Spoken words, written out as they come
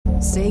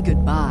Say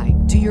goodbye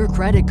to your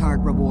credit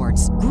card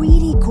rewards.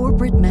 Greedy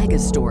corporate mega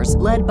stores,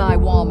 led by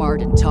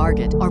Walmart and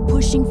Target, are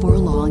pushing for a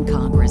law in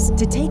Congress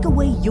to take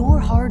away your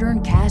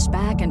hard-earned cash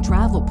back and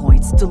travel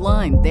points to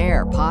line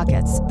their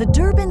pockets. The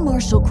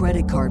Durbin-Marshall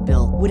credit card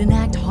bill would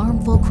enact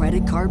harmful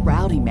credit card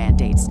routing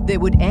mandates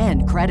that would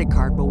end credit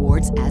card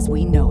rewards as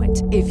we know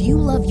it. If you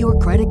love your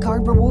credit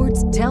card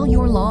rewards, tell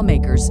your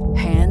lawmakers,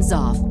 hands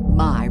off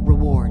my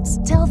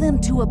rewards. Tell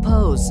them to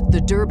oppose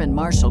the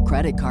Durbin-Marshall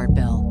credit card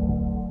bill.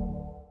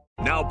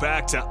 Now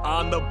back to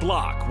On the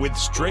Block with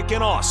Strick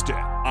and Austin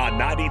on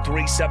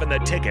 93.7 The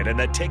Ticket and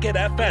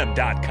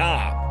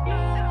theticketfm.com.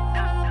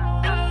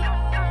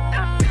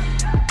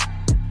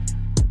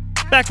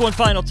 Back one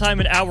final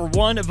time in Hour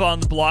 1 of On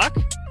the Block.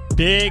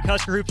 Big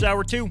Husker Hoops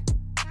Hour 2.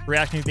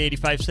 Reacting to the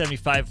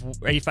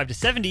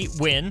 85-70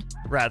 win,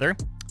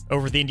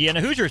 over the Indiana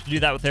Hoosiers. We'll do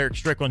that with Eric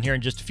Strickland here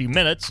in just a few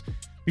minutes.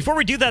 Before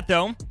we do that,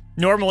 though,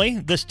 normally,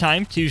 this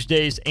time,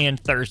 Tuesdays and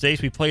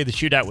Thursdays, we play the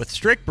Shootout with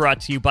Strick, brought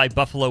to you by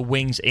Buffalo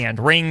Wings and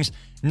Rings.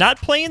 Not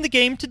playing the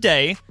game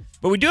today,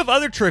 but we do have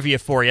other trivia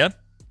for you.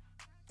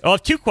 I'll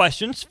have two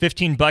questions,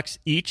 $15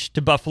 each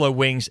to Buffalo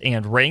Wings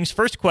and Rings.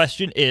 First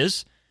question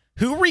is,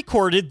 who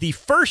recorded the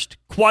first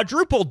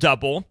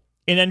quadruple-double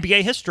in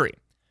NBA history?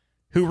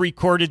 Who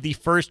recorded the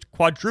first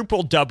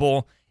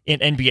quadruple-double in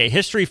NBA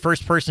history?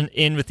 First person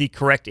in with the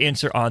correct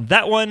answer on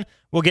that one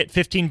will get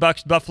 $15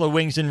 to Buffalo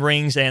Wings and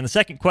Rings. And the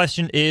second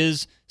question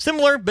is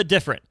similar but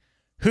different.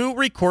 Who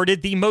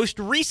recorded the most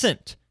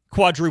recent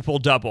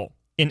quadruple-double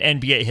in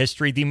NBA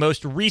history? The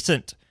most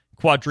recent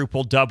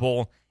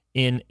quadruple-double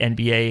in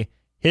NBA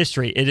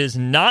history. It is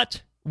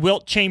not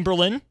Wilt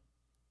Chamberlain.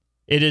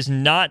 It is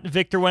not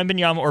Victor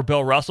Wembanyama or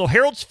Bill Russell.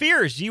 Harold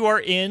Spears, you are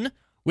in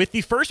with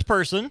the first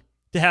person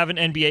to have an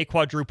NBA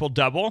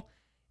quadruple-double.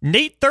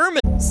 Nate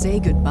Thurmond. Say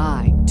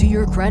goodbye to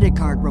your credit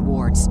card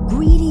rewards.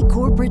 Greedy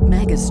corporate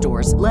mega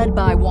stores, led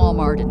by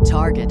Walmart and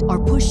Target,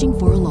 are pushing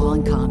for a law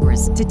in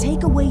Congress to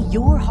take away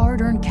your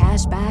hard-earned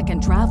cash back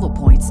and travel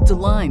points to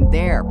line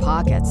their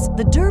pockets.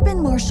 The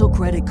Durbin-Marshall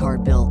credit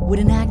card bill would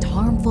enact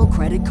harmful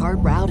credit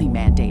card routing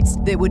mandates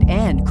that would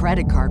end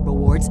credit card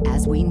rewards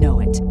as we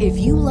know it. If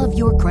you love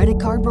your credit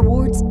card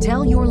rewards,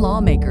 tell your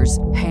lawmakers,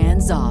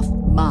 hands off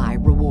my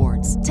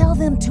rewards. Tell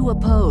them to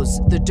oppose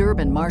the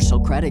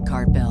Durbin-Marshall credit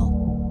card bill.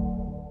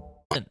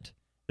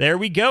 There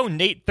we go.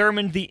 Nate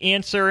Thurmond, the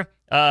answer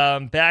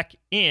back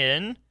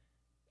in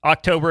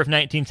October of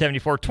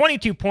 1974.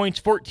 22 points,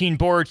 14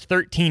 boards,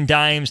 13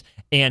 dimes,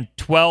 and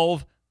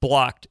 12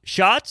 blocked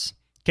shots.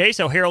 Okay,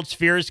 so Harold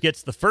Spears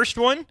gets the first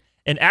one.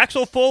 And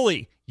Axel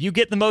Foley, you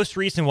get the most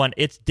recent one.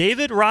 It's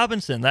David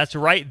Robinson. That's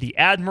right. The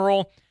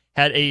Admiral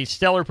had a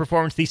stellar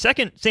performance. The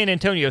second San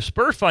Antonio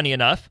Spur, funny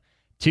enough,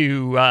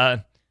 to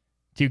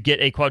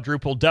get a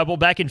quadruple-double.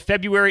 Back in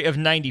February of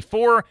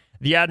 94,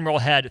 the Admiral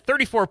had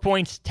 34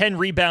 points, 10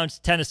 rebounds,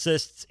 10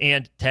 assists,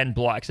 and 10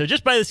 blocks. So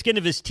just by the skin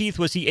of his teeth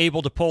was he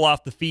able to pull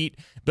off the feat.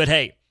 But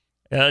hey,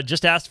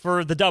 just ask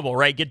for the double,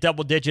 right? Get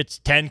double digits.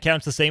 10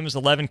 counts the same as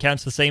 11,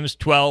 counts the same as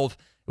 12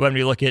 when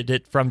we look at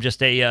it from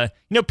just a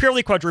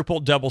purely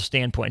quadruple-double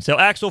standpoint. So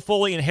Axel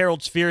Foley and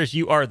Harold Spears,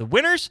 you are the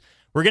winners.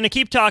 We're going to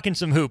keep talking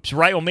some hoops,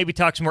 right? We'll maybe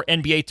talk some more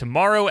NBA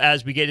tomorrow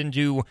as we get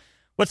into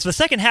what's the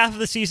second half of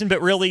the season,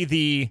 but really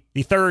the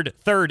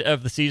third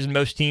of the season.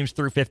 Most teams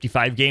through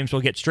 55 games.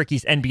 We'll get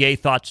Stricky's NBA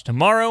thoughts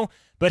tomorrow.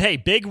 But hey,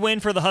 big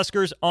win for the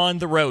Huskers on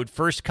the road.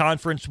 First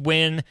conference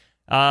win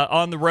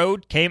on the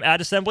road came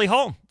at Assembly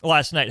Hall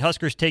last night.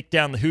 Huskers take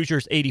down the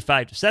Hoosiers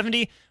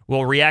 85-70.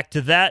 We'll react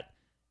to that.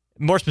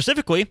 More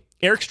specifically,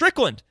 Eric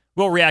Strickland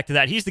will react to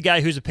that. He's the guy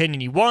whose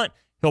opinion you want.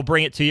 He'll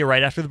bring it to you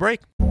right after the break.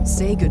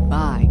 Say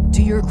goodbye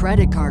to your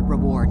credit card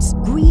rewards.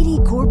 Greedy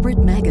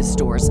corporate mega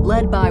stores,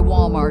 led by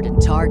Walmart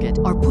and Target,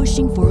 are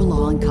pushing for a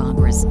law in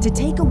Congress to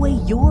take away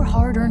your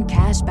hard-earned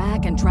cash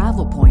back and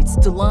travel points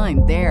to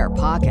line their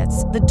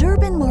pockets. The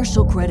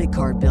Durbin-Marshall credit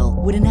card bill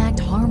would enact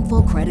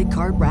harmful credit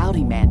card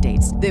routing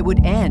mandates that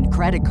would end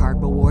credit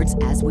card rewards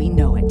as we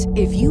know it.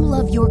 If you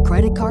love your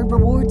credit card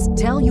rewards,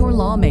 tell your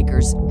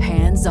lawmakers,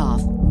 hands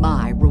off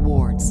my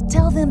rewards.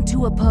 Tell them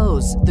to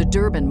oppose the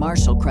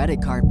Durbin-Marshall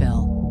credit card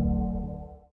bill.